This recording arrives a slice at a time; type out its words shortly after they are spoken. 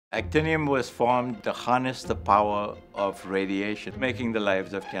Actinium was formed to harness the power of radiation, making the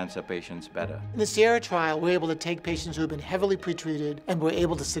lives of cancer patients better. In the Sierra trial, we're able to take patients who have been heavily pretreated and we're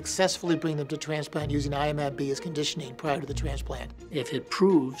able to successfully bring them to transplant using Iomab-B as conditioning prior to the transplant. If it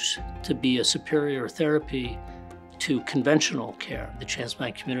proves to be a superior therapy to conventional care, the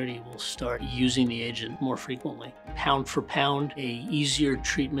transplant community will start using the agent more frequently. Pound for pound, a easier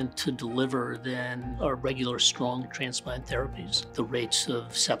treatment to deliver than our regular strong transplant therapies. The rates of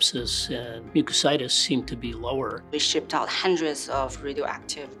sepsis and mucositis seem to be lower. We shipped out hundreds of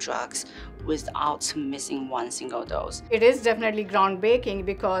radioactive drugs without missing one single dose. It is definitely groundbreaking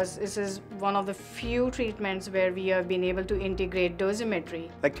because this is one of the few treatments where we have been able to integrate dosimetry.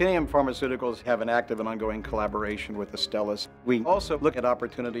 Actinium Pharmaceuticals have an active and ongoing collaboration with Astellas. We also look at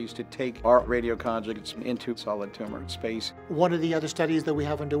opportunities to take our radioconjugates into solid tumor space. One of the other studies that we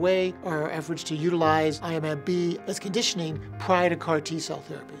have underway are our efforts to utilize Iomab-B as conditioning prior to CAR T-cell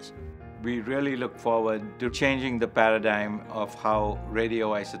therapies. We really look forward to changing the paradigm of how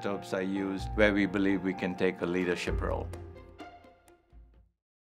radioisotopes are used, where we believe we can take a leadership role.